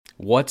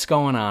What's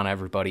going on,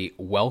 everybody?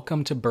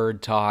 Welcome to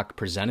Bird Talk,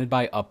 presented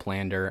by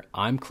Uplander.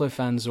 I'm Cliff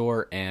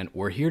Enzor, and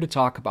we're here to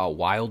talk about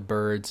wild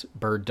birds,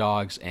 bird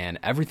dogs, and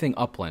everything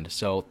upland.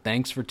 So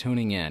thanks for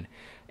tuning in.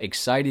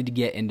 Excited to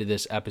get into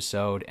this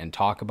episode and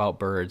talk about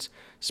birds,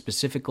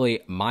 specifically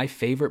my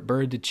favorite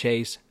bird to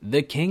chase,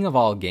 the king of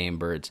all game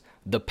birds,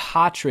 the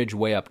partridge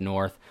way up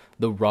north,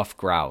 the ruffed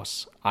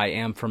grouse. I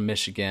am from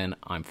Michigan.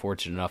 I'm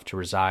fortunate enough to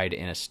reside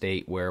in a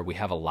state where we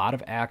have a lot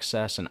of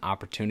access and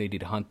opportunity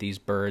to hunt these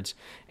birds.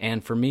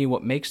 And for me,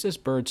 what makes this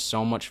bird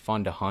so much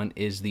fun to hunt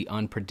is the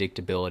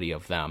unpredictability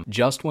of them.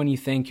 Just when you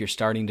think you're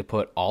starting to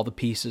put all the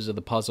pieces of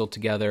the puzzle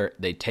together,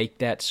 they take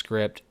that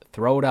script,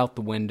 throw it out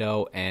the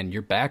window, and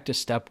you're back to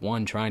step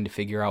one trying to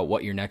figure out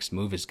what your next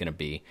move is going to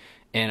be.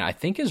 And I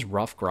think as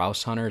ruffed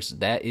grouse hunters,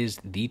 that is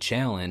the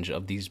challenge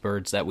of these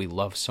birds that we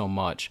love so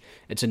much.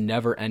 It's a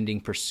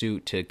never-ending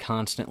pursuit to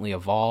constantly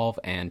evolve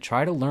and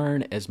try to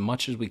learn as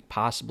much as we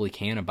possibly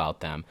can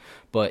about them.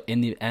 But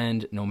in the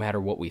end, no matter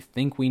what we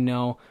think we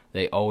know,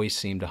 they always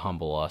seem to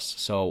humble us.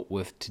 So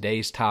with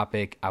today's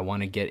topic, I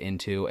want to get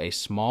into a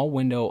small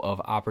window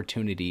of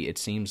opportunity it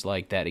seems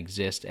like that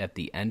exists at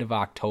the end of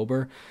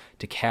October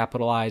to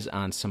capitalize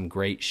on some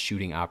great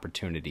shooting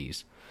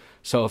opportunities.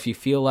 So if you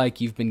feel like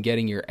you've been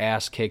getting your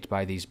ass kicked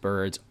by these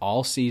birds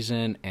all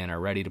season and are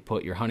ready to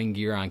put your hunting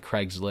gear on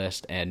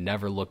Craigslist and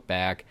never look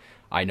back,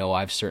 I know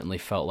I've certainly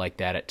felt like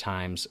that at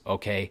times.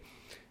 Okay,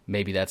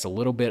 maybe that's a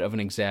little bit of an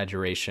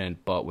exaggeration,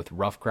 but with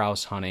ruffed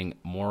grouse hunting,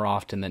 more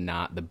often than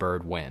not, the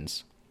bird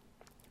wins.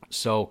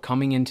 So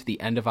coming into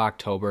the end of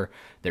October,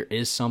 there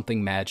is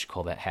something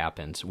magical that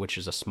happens, which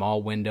is a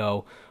small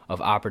window of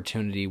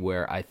opportunity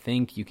where I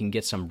think you can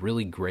get some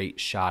really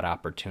great shot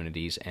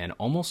opportunities and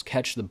almost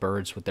catch the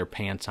birds with their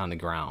pants on the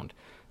ground.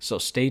 So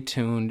stay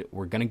tuned.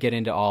 We're going to get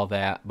into all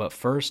that. But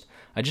first,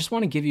 I just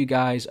want to give you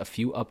guys a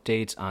few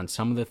updates on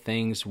some of the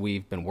things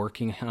we've been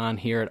working on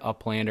here at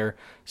Uplander,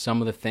 some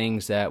of the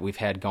things that we've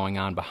had going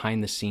on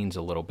behind the scenes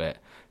a little bit,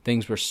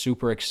 things we're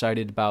super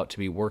excited about to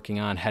be working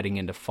on heading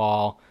into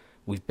fall.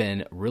 We've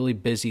been really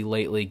busy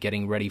lately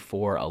getting ready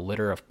for a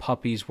litter of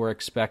puppies we're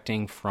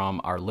expecting from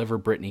our liver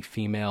Brittany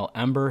female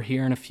Ember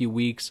here in a few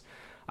weeks.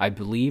 I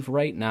believe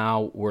right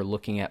now we're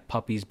looking at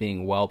puppies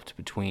being whelped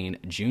between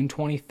June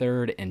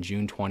 23rd and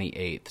June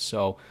 28th.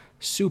 So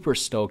super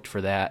stoked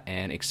for that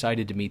and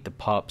excited to meet the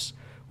pups.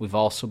 We've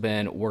also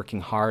been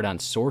working hard on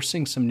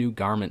sourcing some new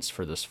garments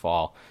for this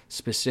fall,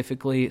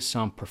 specifically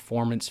some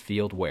performance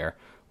field wear.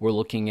 We're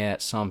looking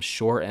at some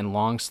short and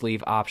long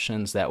sleeve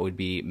options that would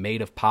be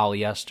made of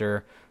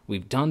polyester.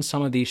 We've done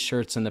some of these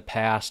shirts in the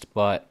past,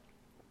 but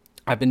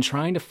I've been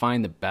trying to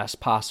find the best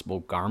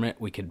possible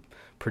garment we could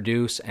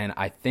produce, and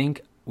I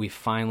think we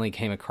finally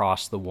came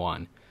across the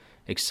one.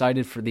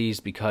 Excited for these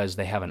because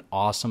they have an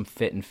awesome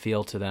fit and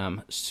feel to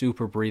them,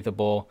 super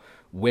breathable,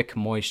 wick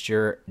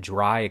moisture,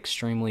 dry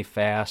extremely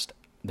fast.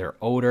 They're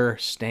odor,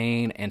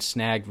 stain, and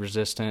snag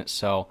resistant,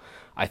 so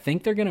I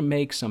think they're going to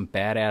make some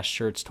badass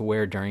shirts to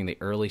wear during the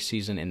early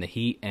season in the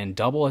heat and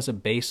double as a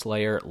base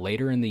layer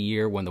later in the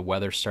year when the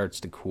weather starts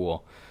to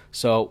cool.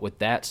 So with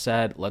that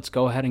said, let's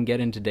go ahead and get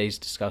into today's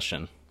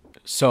discussion.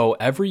 So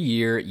every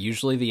year,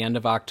 usually the end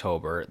of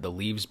October, the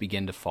leaves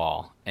begin to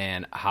fall.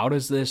 And how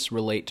does this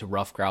relate to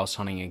ruffed grouse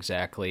hunting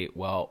exactly?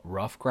 Well,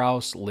 ruffed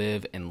grouse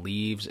live in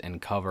leaves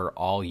and cover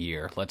all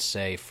year. Let's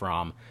say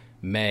from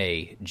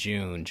May,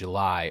 June,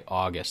 July,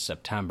 August,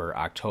 September,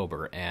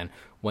 October, and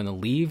when the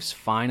leaves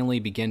finally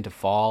begin to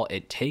fall,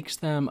 it takes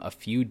them a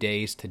few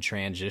days to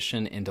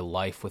transition into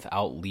life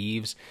without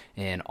leaves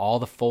and all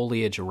the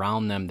foliage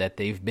around them that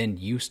they've been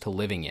used to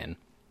living in.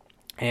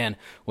 And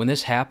when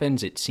this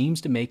happens, it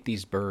seems to make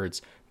these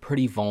birds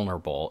pretty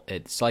vulnerable.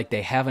 It's like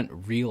they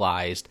haven't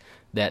realized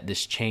that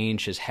this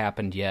change has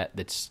happened yet.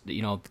 That's,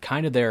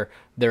 kind of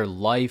their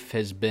life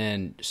has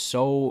been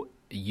so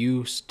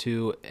used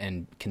to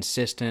and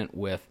consistent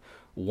with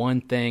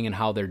one thing and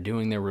how they're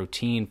doing their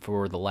routine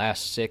for the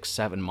last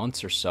 6-7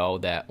 months or so,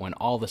 that when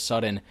all of a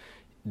sudden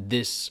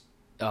this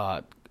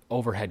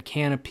overhead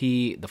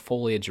canopy, the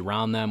foliage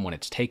around them, when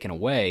it's taken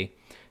away,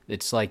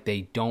 it's like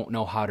they don't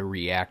know how to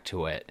react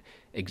to it.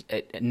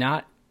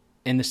 Not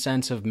in the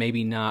sense of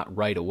maybe not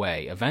right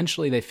away.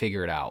 Eventually they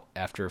figure it out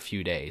after a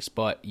few days,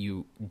 but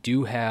you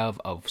do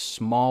have a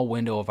small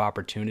window of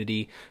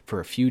opportunity for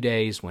a few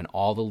days when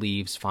all the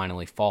leaves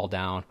finally fall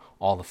down,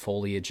 all the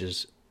foliage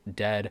is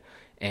dead,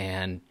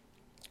 and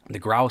the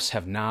grouse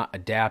have not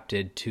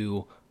adapted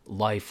to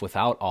life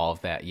without all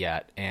of that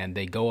yet, and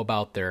they go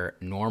about their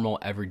normal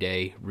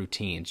everyday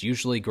routines.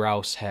 Usually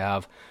grouse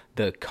have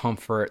the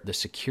comfort, the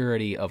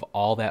security of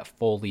all that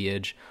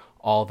foliage,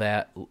 all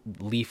that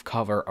leaf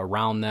cover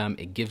around them.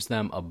 It gives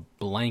them a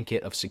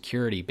blanket of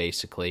security,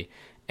 basically.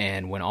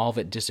 And when all of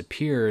it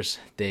disappears,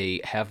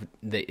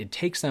 it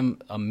takes them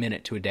a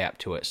minute to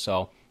adapt to it.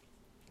 So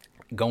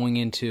going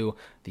into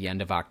the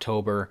end of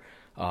October,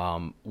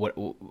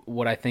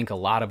 what I think a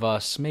lot of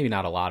us, maybe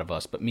not a lot of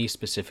us, but me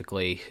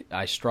specifically,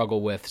 I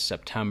struggle with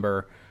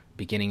September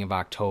beginning of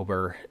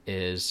October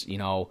is,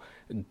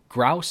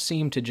 grouse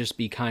seem to just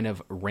be kind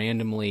of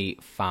randomly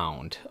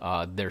found.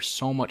 There's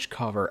so much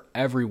cover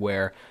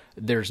everywhere.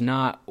 There's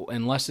not,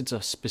 unless it's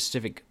a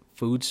specific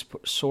food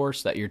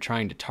source that you're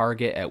trying to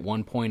target at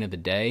one point of the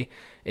day,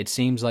 it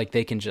seems like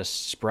they can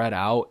just spread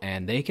out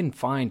and they can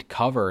find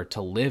cover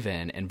to live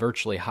in and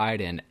virtually hide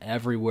in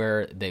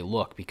everywhere they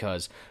look,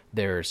 because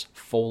there's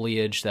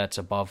foliage that's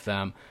above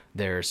them.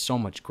 There's so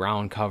much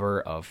ground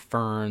cover of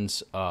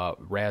ferns,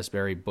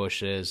 raspberry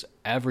bushes.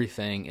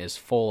 Everything is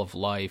full of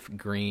life,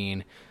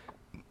 green,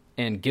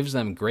 and gives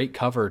them great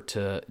cover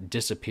to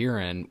disappear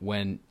in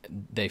when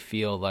they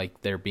feel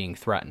like they're being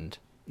threatened.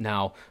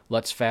 Now,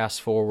 let's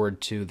fast forward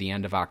to the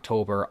end of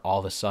October. All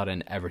of a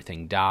sudden,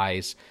 everything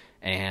dies,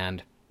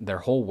 and their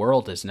whole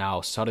world is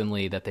now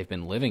suddenly, that they've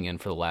been living in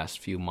for the last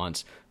few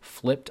months,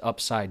 flipped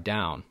upside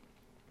down.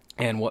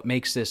 And what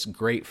makes this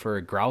great for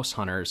grouse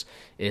hunters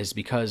is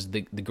because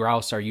the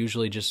grouse are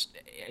usually just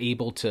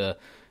able to,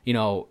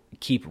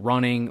 keep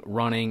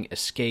running,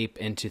 escape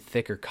into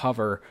thicker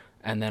cover,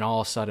 and then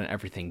all of a sudden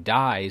everything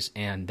dies,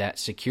 and that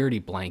security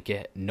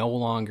blanket no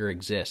longer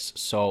exists.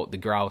 So the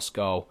grouse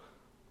go,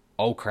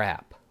 oh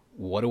crap,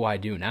 what do I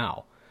do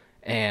now?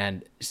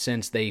 And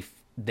since they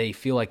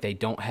feel like they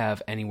don't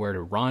have anywhere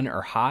to run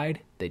or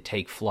hide, they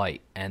take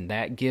flight. And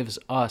that gives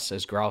us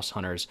as grouse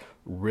hunters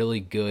really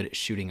good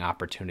shooting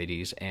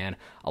opportunities. And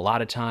a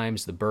lot of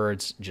times the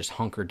birds just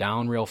hunker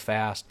down real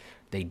fast.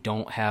 They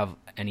don't have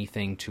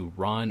anything to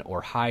run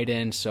or hide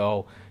in.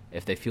 So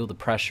if they feel the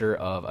pressure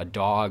of a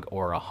dog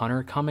or a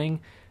hunter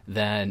coming,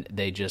 then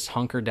they just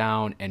hunker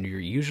down, and you're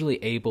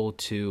usually able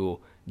to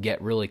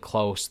get really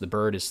close. The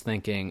bird is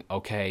thinking,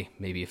 okay,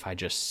 maybe if I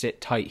just sit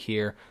tight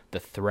here, the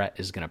threat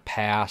is going to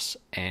pass.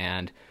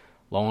 And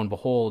lo and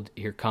behold,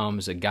 here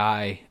comes a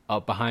guy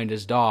up behind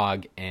his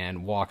dog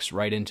and walks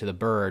right into the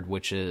bird,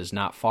 which is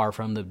not far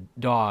from the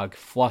dog,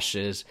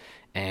 flushes,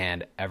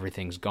 and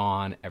everything's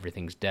gone,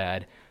 everything's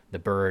dead. The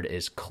bird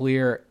is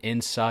clear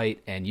in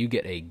sight, and you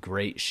get a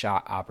great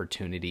shot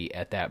opportunity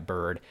at that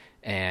bird.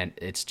 And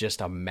it's just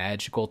a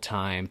magical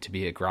time to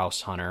be a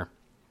grouse hunter,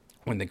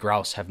 when the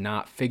grouse have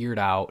not figured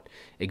out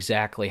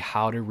exactly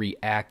how to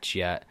react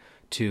yet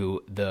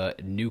to the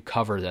new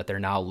cover that they're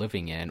now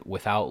living in,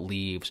 without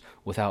leaves,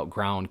 without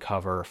ground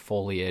cover,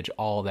 foliage,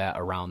 all that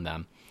around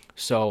them.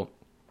 So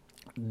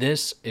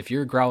this, if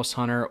you're a grouse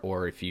hunter,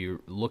 or if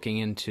you're looking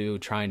into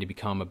trying to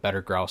become a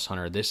better grouse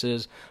hunter, this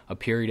is a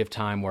period of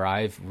time where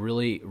I've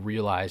really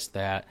realized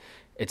that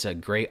it's a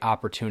great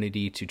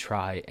opportunity to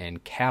try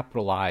and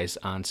capitalize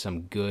on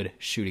some good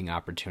shooting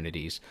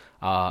opportunities.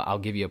 I'll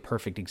give you a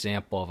perfect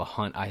example of a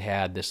hunt I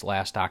had this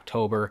last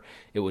October.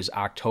 It was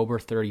October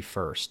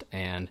 31st,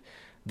 and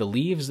the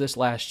leaves this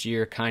last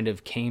year kind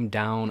of came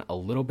down a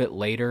little bit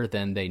later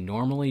than they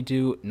normally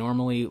do.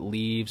 Normally,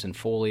 leaves and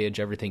foliage,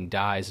 everything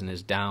dies and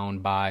is down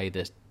by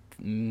the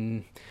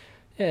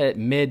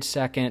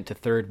mid-second to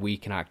third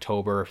week in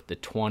October, the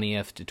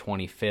 20th to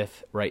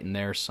 25th, right in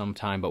there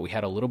sometime. But we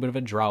had a little bit of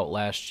a drought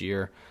last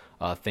year.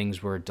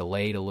 Things were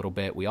delayed a little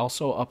bit. We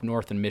also, up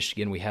north in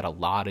Michigan, we had a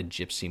lot of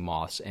gypsy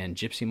moths, and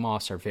gypsy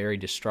moths are very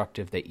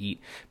destructive. They eat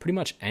pretty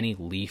much any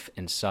leaf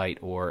in sight,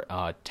 or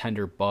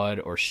tender bud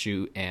or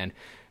shoot. And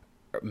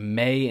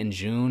May and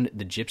June,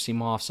 the gypsy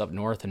moths up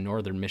north in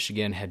northern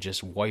Michigan had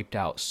just wiped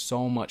out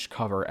so much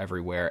cover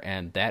everywhere,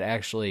 and that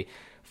actually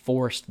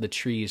forced the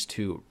trees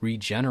to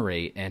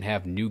regenerate and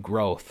have new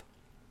growth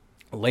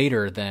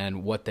later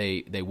than what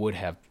they would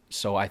have.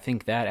 So I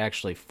think that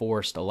actually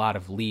forced a lot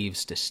of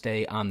leaves to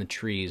stay on the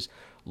trees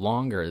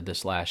longer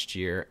this last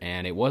year.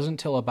 And it wasn't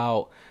until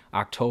about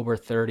October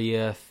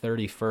 30th,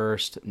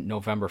 31st,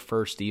 November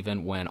 1st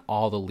even, when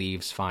all the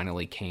leaves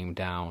finally came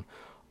down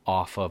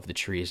off of the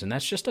trees. And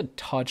that's just a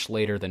touch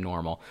later than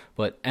normal.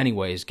 But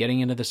anyways, getting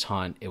into this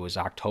hunt, it was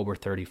October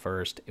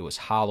 31st. It was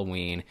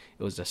Halloween.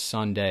 It was a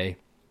Sunday.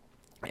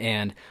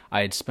 And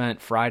I had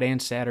spent Friday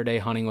and Saturday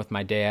hunting with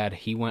my dad.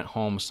 He went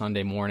home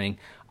Sunday morning.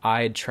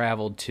 I had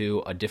traveled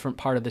to a different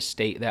part of the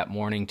state that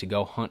morning to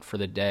go hunt for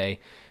the day.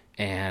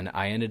 And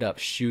I ended up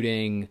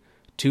shooting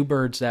 2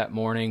 birds that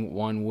morning,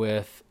 one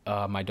with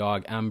my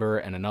dog Ember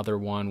and another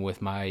one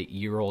with my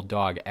year-old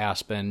dog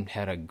Aspen.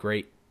 Had a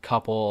great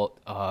couple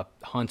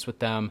hunts with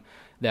them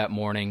that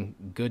morning.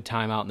 Good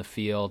time out in the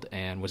field,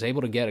 and was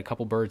able to get a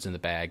couple birds in the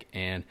bag.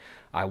 And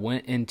I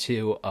went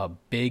into a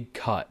big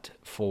cut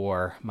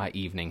for my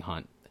evening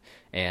hunt.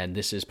 And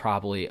this is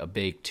probably a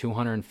big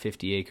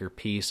 250-acre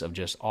piece of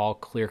just all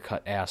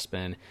clear-cut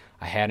aspen.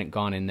 I hadn't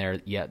gone in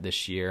there yet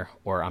this year,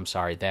 or I'm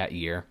sorry, that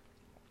year.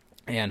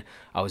 And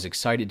I was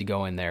excited to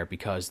go in there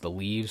because the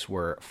leaves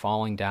were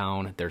falling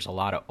down. There's a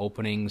lot of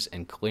openings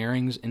and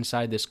clearings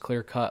inside this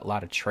clear cut, a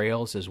lot of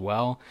trails as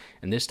well.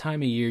 And this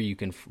time of year, you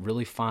can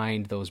really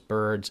find those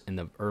birds in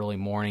the early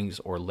mornings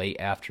or late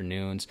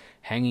afternoons,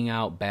 hanging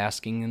out,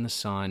 basking in the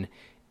sun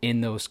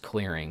in those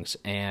clearings.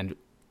 And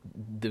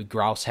the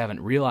grouse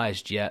haven't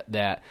realized yet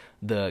that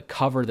the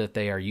cover that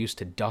they are used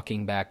to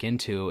ducking back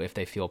into if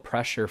they feel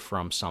pressure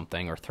from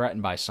something or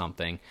threatened by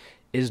something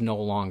is no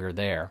longer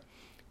there.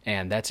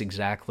 And that's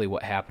exactly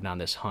what happened on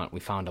this hunt. We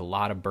found a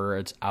lot of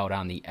birds out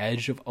on the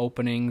edge of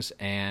openings,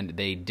 and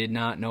they did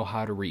not know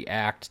how to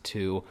react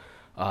to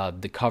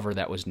the cover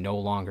that was no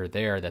longer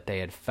there, that they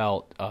had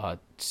felt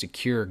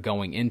secure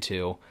going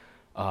into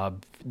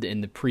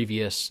in the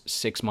previous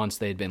 6 months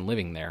they had been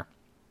living there.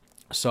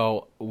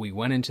 So we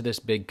went into this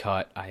big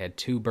cut. I had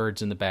 2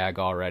 birds in the bag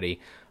already.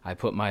 I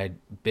put my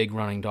big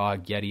running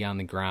dog Yeti on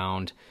the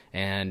ground,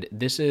 and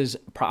this is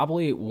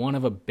probably one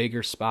of the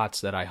bigger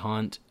spots that I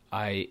hunt.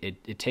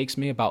 It takes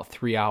me about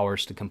 3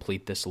 hours to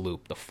complete this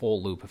loop, the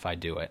full loop if I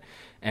do it.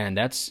 And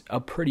that's a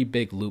pretty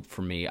big loop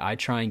for me. I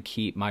try and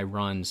keep my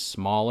runs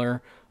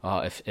smaller,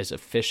 as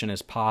efficient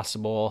as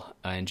possible,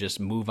 and just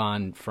move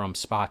on from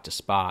spot to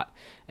spot.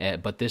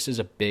 But this is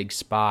a big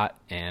spot,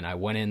 and I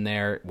went in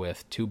there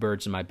with 2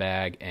 birds in my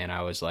bag, and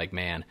I was like,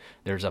 man,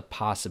 there's a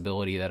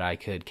possibility that I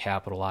could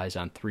capitalize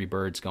on 3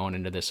 birds going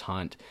into this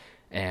hunt.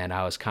 And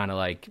I was kind of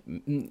like,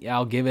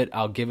 I'll give it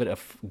a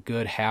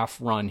good half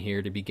run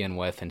here to begin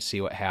with and see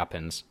what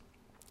happens.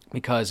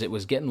 Because it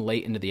was getting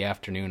late into the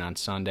afternoon on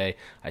Sunday.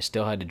 I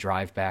still had to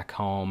drive back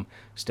home,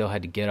 still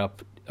had to get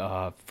up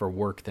for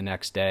work the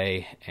next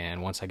day.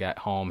 And once I got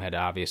home, had to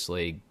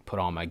obviously put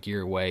all my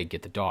gear away,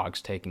 get the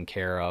dogs taken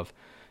care of,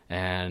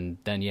 and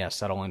then,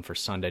 settle in for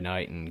Sunday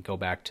night and go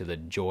back to the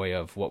joy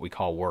of what we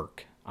call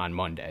work on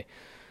Monday.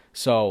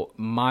 So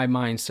my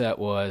mindset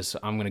was,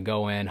 I'm going to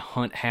go in,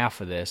 hunt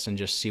half of this, and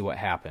just see what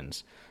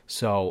happens.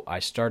 So I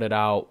started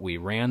out, we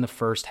ran the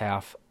first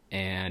half,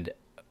 and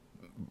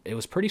it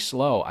was pretty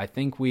slow. I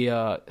think we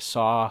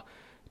saw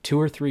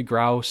 2 or 3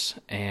 grouse,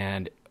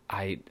 and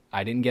I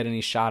didn't get any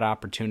shot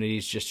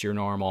opportunities, just your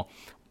normal.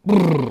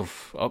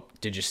 Oh,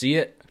 did you see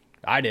it?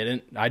 I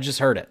didn't. I just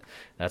heard it.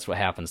 That's what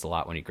happens a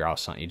lot when you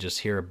grouse hunt. You just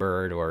hear a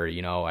bird, or,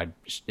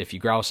 if you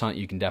grouse hunt,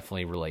 you can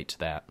definitely relate to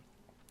that.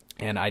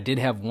 And I did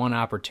have one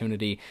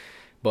opportunity,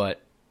 but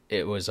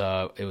it was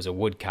a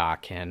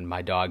woodcock, and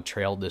my dog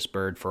trailed this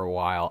bird for a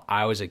while.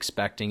 I was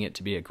expecting it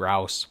to be a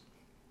grouse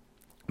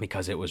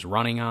because it was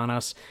running on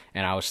us,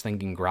 and I was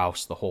thinking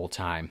grouse the whole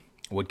time.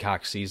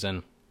 Woodcock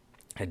season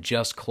had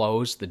just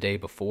closed the day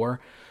before,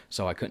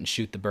 so I couldn't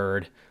shoot the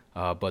bird.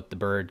 But the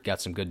bird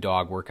got some good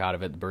dog work out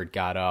of it. The bird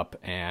got up,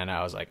 and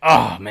I was like,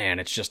 oh, man,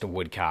 it's just a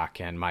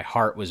woodcock. And my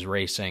heart was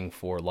racing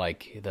for,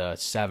 like, the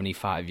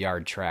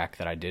 75-yard track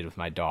that I did with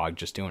my dog,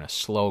 just doing a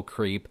slow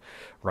creep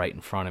right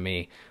in front of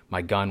me.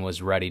 My gun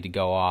was ready to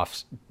go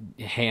off,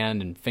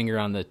 hand and finger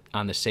on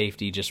the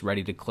safety, just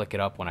ready to click it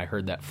up when I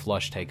heard that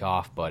flush take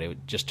off, but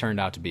it just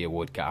turned out to be a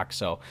woodcock.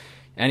 So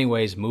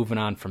anyways, moving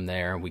on from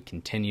there, we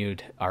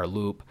continued our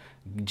loop.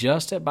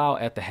 Just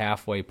about at the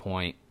halfway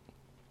point,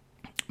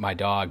 my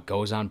dog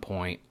goes on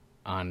point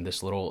on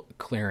this little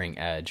clearing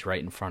edge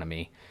right in front of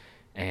me,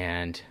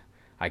 and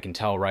I can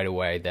tell right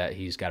away that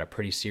he's got a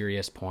pretty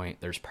serious point.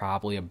 There's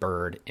probably a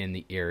bird in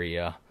the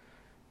area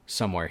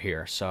somewhere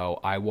here.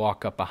 So I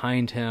walk up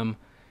behind him,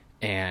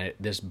 and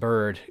this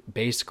bird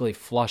basically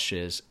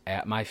flushes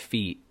at my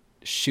feet,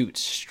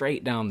 shoots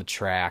straight down the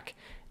track,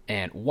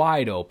 and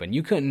wide open.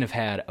 You couldn't have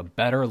had a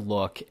better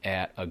look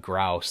at a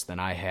grouse than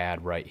I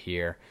had right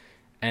here.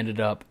 Ended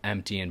up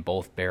emptying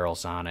both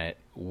barrels on it,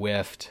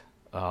 whiffed.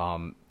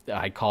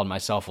 I called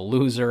myself a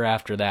loser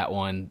after that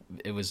one.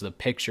 It was the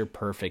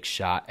picture-perfect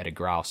shot at a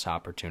grouse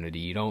opportunity.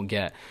 You don't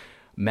get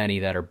many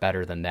that are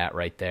better than that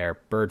right there.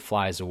 Bird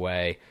flies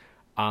away.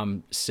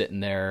 I'm sitting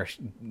there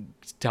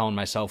telling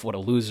myself what a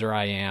loser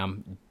I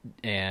am,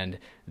 and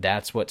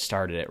that's what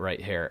started it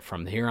right here.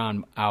 From here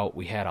on out,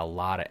 we had a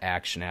lot of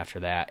action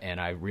after that,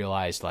 and I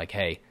realized, like,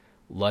 hey,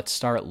 let's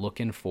start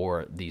looking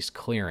for these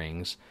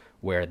clearings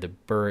where the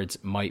birds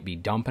might be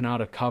dumping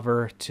out of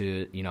cover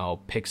to,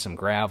 pick some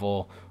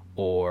gravel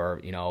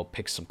or,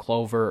 pick some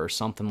clover or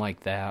something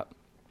like that.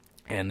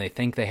 And they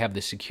think they have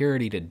the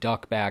security to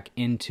duck back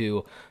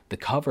into the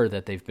cover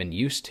that they've been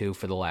used to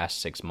for the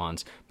last 6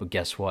 months. But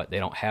guess what? They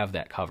don't have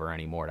that cover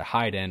anymore to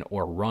hide in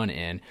or run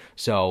in.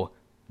 So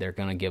they're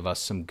going to give us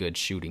some good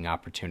shooting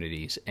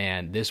opportunities.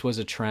 And this was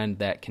a trend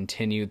that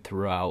continued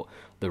throughout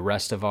the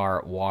rest of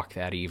our walk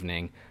that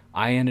evening.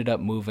 I ended up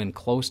moving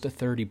close to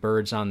 30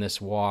 birds on this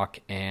walk,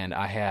 and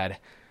I had,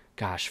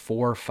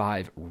 4 or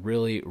 5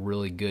 really,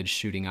 really good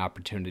shooting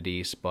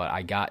opportunities, but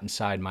I got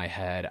inside my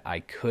head. I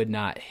could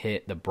not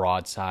hit the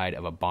broadside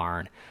of a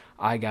barn.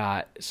 I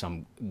got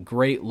some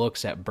great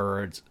looks at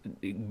birds,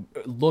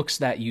 looks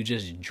that you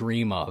just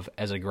dream of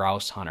as a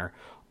grouse hunter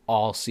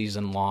all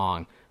season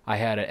long. I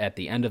had at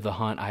the end of the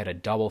hunt, I had a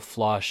double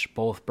flush.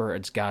 Both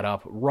birds got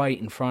up right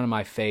in front of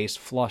my face,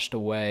 flushed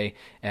away,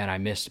 and I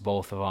missed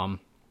both of them.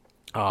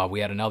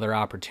 We had another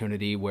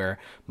opportunity where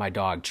my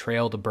dog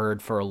trailed a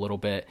bird for a little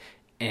bit,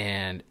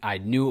 and I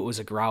knew it was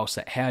a grouse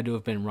that had to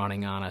have been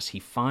running on us. He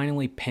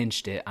finally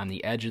pinched it on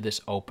the edge of this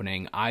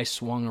opening. I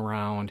swung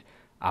around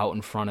out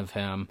in front of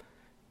him.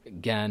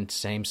 Again,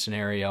 same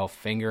scenario,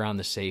 finger on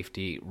the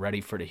safety,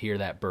 ready to hear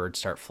that bird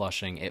start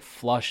flushing. It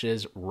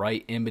flushes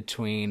right in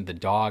between the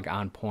dog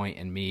on point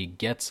and me,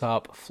 gets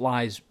up,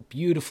 flies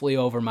beautifully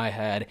over my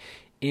head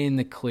in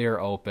the clear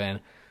open.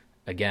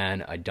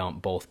 Again, I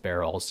dumped both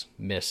barrels,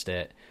 missed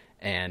it,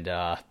 and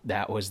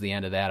that was the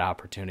end of that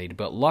opportunity.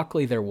 But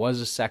luckily there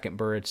was a second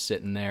bird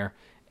sitting there,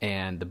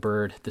 and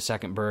the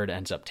second bird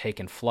ends up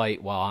taking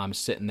flight while I'm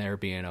sitting there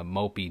being a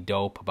mopey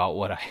dope about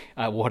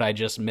what I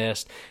just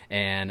missed,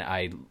 and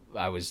I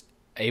was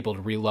able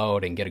to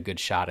reload and get a good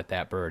shot at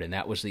that bird, and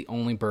that was the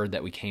only bird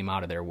that we came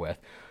out of there with.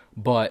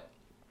 But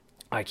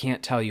I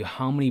can't tell you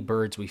how many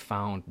birds we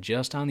found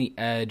just on the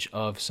edge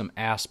of some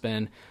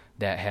aspen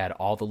that had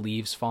all the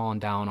leaves falling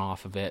down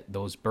off of it.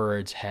 Those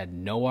birds had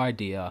no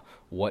idea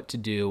what to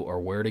do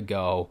or where to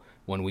go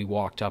when we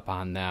walked up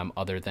on them,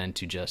 other than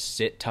to just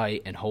sit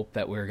tight and hope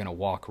that we were going to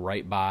walk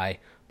right by.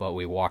 But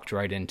we walked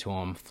right into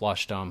them,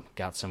 flushed them,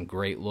 got some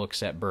great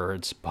looks at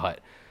birds, but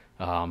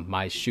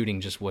my shooting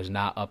just was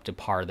not up to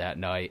par that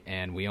night,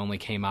 and we only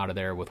came out of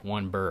there with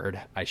one bird.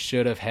 I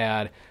should have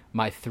had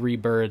my 3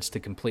 birds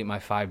to complete my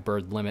 5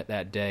 bird limit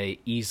that day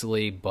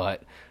easily,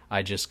 but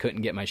I just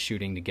couldn't get my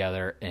shooting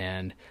together,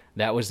 and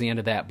that was the end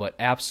of that. But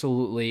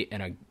absolutely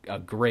a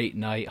great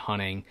night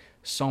hunting.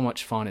 So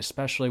much fun,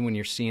 especially when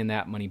you're seeing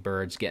that many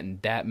birds, getting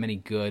that many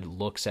good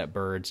looks at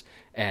birds,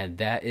 and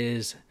that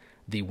is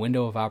the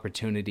window of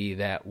opportunity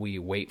that we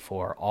wait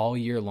for all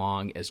year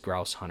long as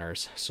grouse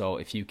hunters. So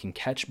if you can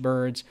catch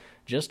birds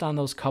just on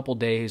those couple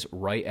days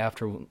right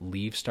after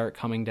leaves start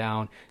coming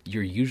down,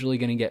 you're usually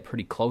going to get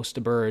pretty close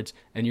to birds,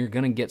 and you're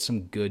going to get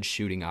some good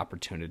shooting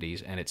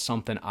opportunities. And it's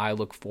something I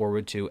look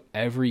forward to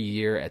every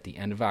year at the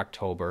end of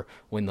October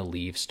when the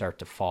leaves start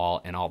to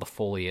fall and all the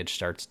foliage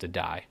starts to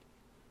die.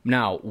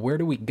 Now, where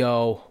do we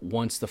go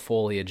once the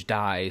foliage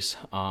dies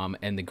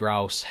and the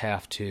grouse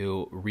have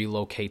to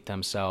relocate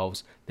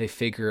themselves? They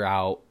figure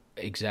out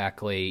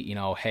exactly,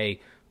 hey,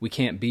 we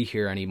can't be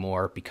here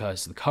anymore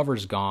because the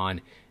cover's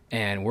gone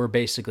and we're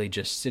basically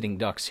just sitting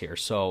ducks here.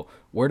 So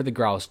where do the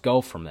grouse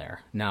go from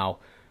there? Now,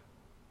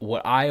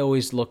 what I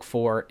always look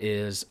for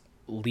is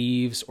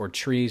leaves or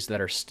trees that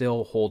are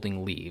still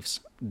holding leaves.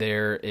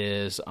 There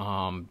is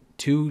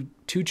two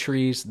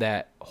trees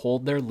that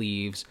hold their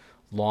leaves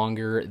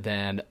longer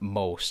than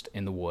most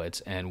in the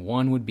woods, and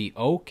one would be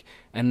oak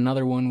and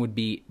another one would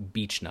be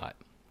beechnut.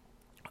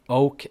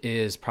 Oak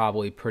is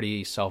probably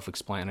pretty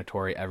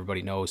self-explanatory.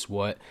 Everybody knows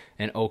what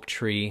an oak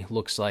tree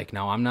looks like.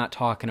 Now, I'm not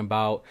talking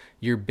about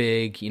your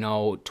big,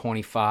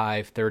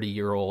 25,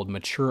 30-year-old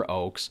mature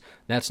oaks.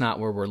 That's not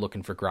where we're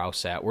looking for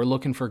grouse at. We're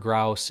looking for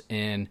grouse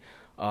in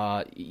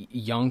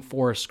young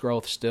forest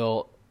growth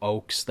still,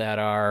 oaks that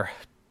are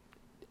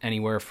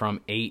anywhere from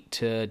 8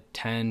 to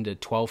 10 to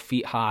 12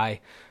 feet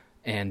high,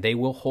 and they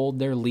will hold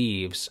their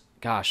leaves.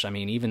 Gosh,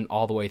 even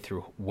all the way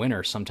through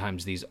winter,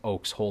 sometimes these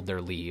oaks hold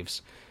their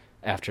leaves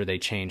after they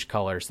change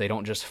colors. They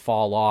don't just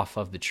fall off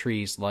of the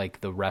trees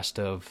like the rest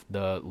of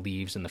the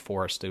leaves in the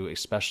forest do,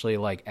 especially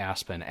like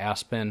aspen.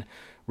 Aspen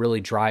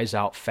really dries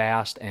out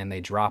fast and they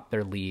drop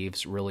their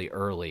leaves really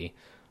early.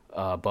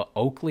 But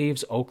oak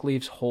leaves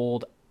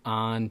hold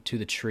on to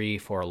the tree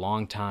for a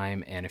long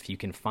time, and if you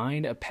can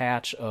find a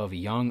patch of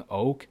young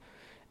oak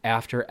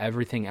after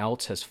everything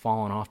else has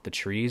fallen off the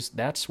trees,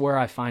 that's where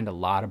I find a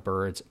lot of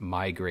birds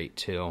migrate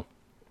to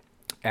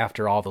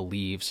after all the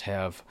leaves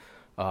have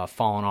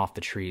fallen off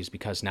the trees,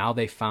 because now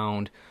they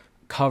found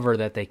cover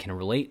that they can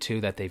relate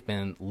to that they've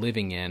been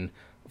living in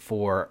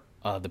for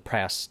the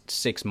past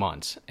 6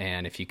 months.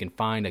 And if you can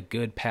find a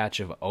good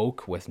patch of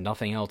oak with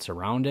nothing else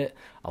around it,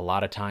 a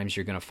lot of times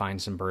you're going to find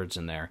some birds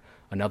in there.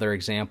 Another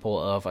example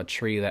of a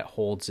tree that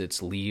holds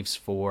its leaves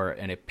for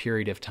a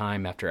period of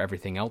time after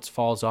everything else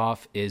falls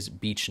off is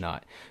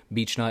beechnut.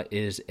 Beechnut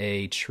is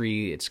a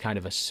tree, it's kind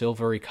of a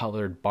silvery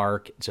colored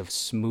bark, it's a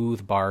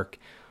smooth bark,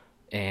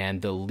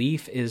 and the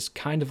leaf is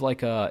kind of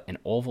like an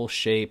oval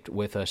shaped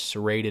with a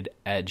serrated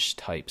edge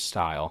type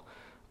style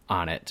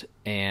on it,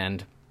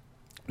 and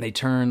they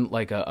turn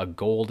like a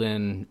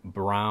golden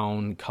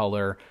brown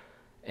color.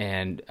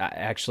 And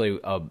actually,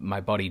 my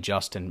buddy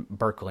Justin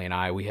Berkeley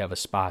and we have a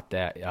spot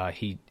that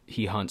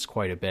he hunts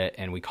quite a bit,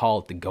 and we call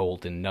it the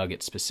Golden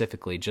Nugget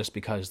specifically just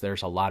because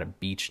there's a lot of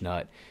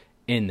beechnut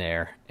in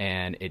there,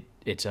 and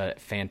it's a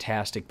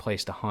fantastic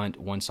place to hunt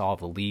once all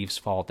the leaves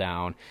fall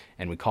down.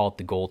 And we call it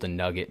the Golden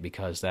Nugget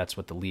because that's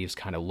what the leaves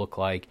kind of look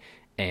like,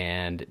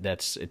 and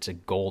it's a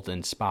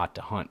golden spot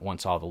to hunt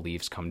once all the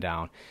leaves come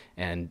down.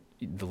 And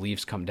the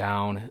leaves come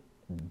down,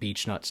 the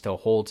beechnut still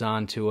holds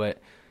on to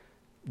it,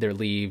 their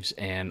leaves,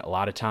 and a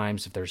lot of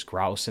times if there's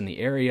grouse in the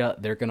area,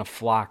 they're going to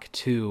flock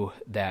to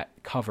that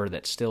cover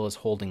that still is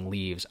holding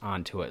leaves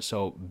onto it.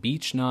 So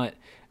beechnut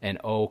and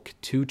oak,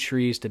 2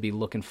 trees to be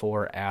looking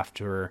for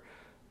after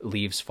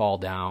leaves fall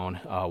down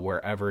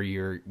wherever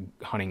you're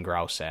hunting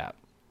grouse at.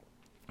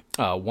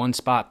 One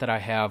spot that I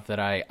have that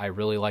I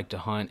really like to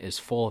hunt is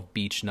full of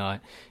beechnut.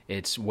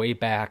 It's way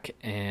back,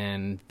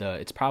 and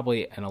it's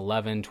probably an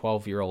 11,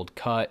 12-year-old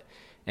cut,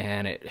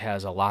 and it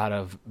has a lot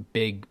of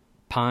big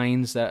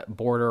pines that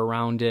border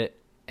around it,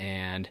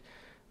 and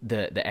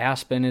the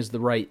aspen is the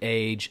right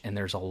age, and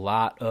there's a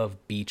lot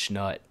of beech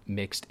nut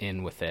mixed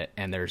in with it,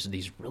 and there's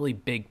these really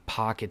big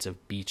pockets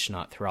of beech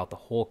nut throughout the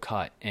whole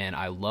cut. And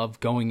I love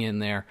going in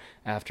there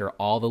after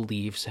all the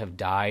leaves have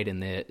died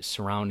in the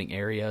surrounding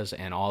areas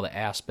and all the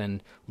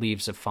aspen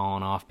leaves have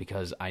fallen off,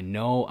 because I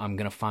know I'm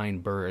going to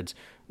find birds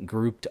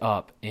grouped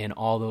up in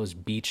all those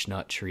beech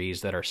nut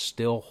trees that are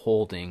still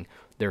holding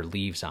their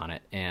leaves on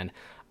it. And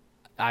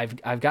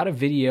I've got a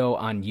video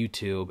on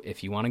YouTube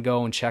if you want to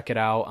go and check it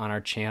out on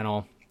our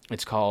channel.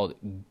 It's called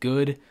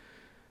Good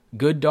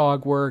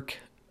Dog Work,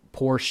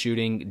 Poor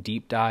Shooting,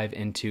 Deep Dive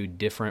into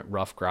Different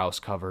Ruffed Grouse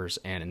Covers.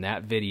 And in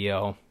that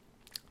video,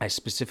 I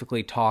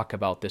specifically talk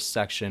about this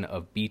section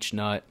of beech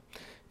nut,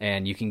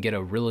 and you can get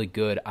a really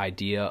good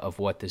idea of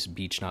what this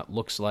beech nut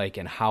looks like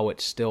and how it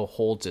still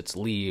holds its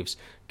leaves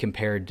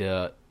compared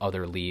to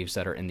other leaves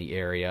that are in the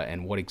area,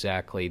 and what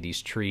exactly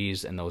these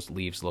trees and those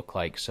leaves look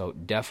like. So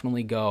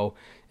definitely go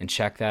and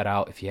check that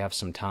out if you have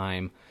some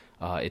time.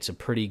 It's a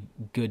pretty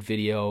good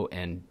video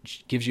and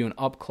gives you an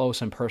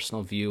up-close and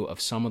personal view of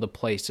some of the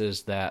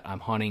places that I'm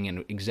hunting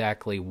and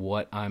exactly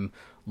what I'm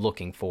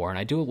looking for. And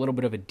I do a little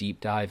bit of a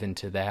deep dive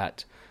into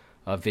that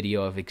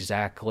video of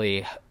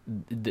exactly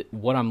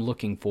what I'm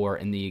looking for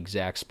in the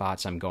exact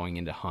spots I'm going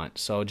in to hunt.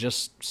 So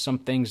just some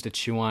things to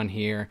chew on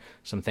here,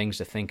 some things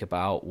to think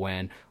about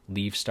when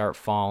leaves start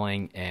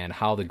falling, and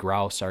how the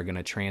grouse are going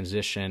to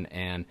transition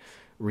and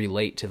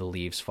relate to the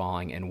leaves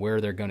falling, and where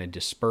they're going to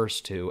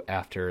disperse to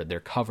after their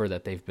cover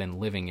that they've been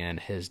living in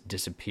has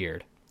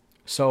disappeared.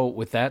 So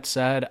with that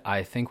said,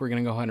 I think we're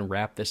going to go ahead and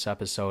wrap this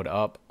episode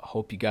up.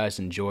 Hope you guys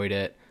enjoyed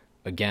it.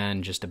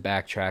 Again, just to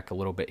backtrack a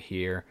little bit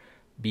here,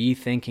 be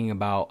thinking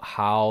about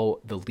how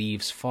the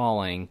leaves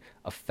falling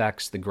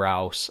affects the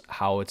grouse,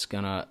 how it's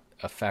going to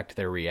affect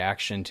their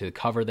reaction to the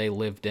cover they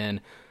lived in,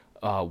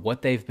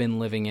 what they've been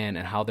living in,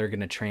 and how they're going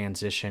to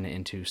transition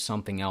into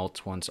something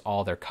else once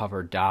all their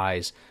cover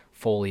dies,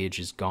 foliage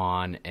is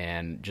gone,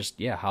 and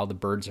just, how the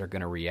birds are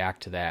going to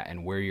react to that,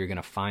 and where you're going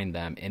to find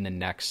them in the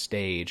next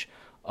stage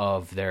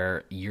of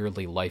their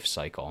yearly life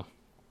cycle.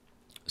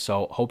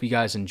 So hope you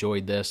guys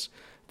enjoyed this.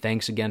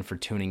 Thanks again for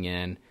tuning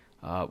in.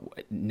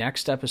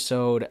 Next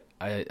episode,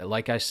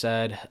 like I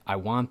said, I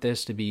want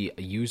this to be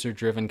a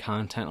user-driven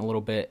content a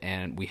little bit,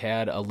 and we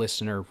had a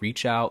listener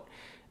reach out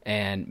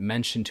and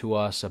mention to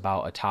us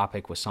about a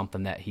topic with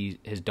something that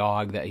his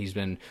dog that he's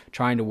been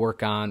trying to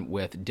work on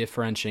with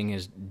differentiating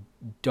his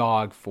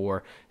dog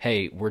for,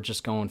 hey, we're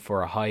just going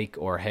for a hike,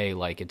 or hey,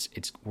 like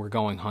it's we're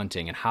going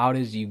hunting. And how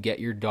does you get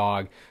your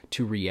dog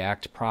to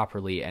react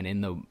properly and in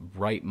the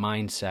right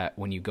mindset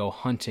when you go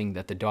hunting,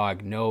 that the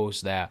dog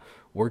knows that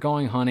we're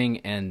going hunting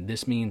and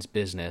this means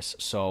business.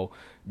 So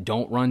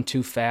don't run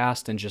too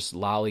fast and just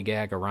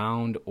lollygag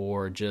around,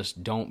 or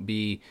just don't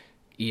be,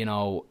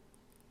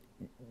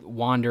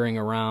 wandering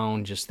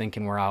around just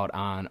thinking we're out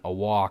on a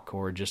walk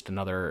or just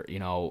another,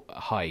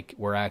 hike.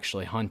 We're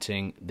actually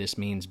hunting. This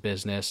means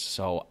business.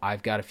 So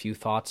I've got a few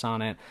thoughts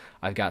on it.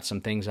 I've got some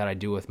things that I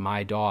do with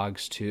my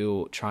dogs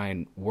to try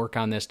and work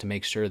on this, to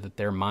make sure that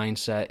their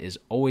mindset is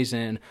always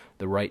in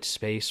the right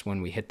space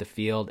when we hit the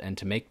field, and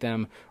to make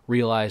them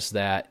realize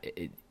that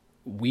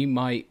we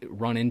might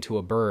run into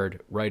a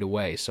bird right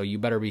away. So you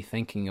better be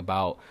thinking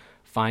about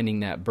finding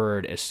that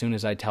bird as soon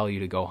as I tell you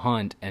to go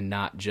hunt, and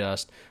not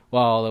just,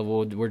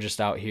 we're just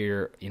out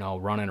here,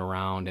 running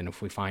around, and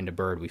if we find a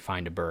bird, we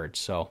find a bird.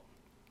 So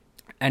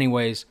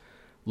anyways,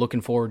 looking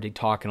forward to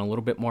talking a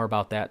little bit more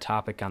about that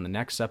topic on the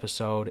next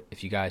episode.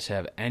 If you guys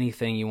have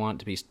anything you want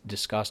to be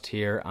discussed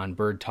here on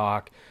Bird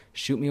Talk,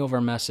 shoot me over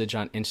a message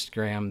on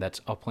Instagram. That's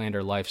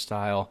Uplander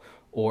Lifestyle,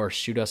 or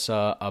shoot us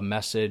a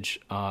message,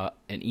 an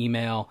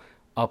email,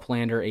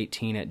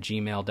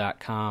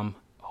 uplander18@gmail.com.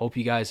 Hope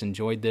you guys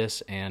enjoyed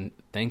this, and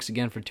thanks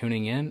again for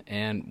tuning in,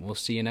 and we'll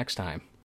see you next time.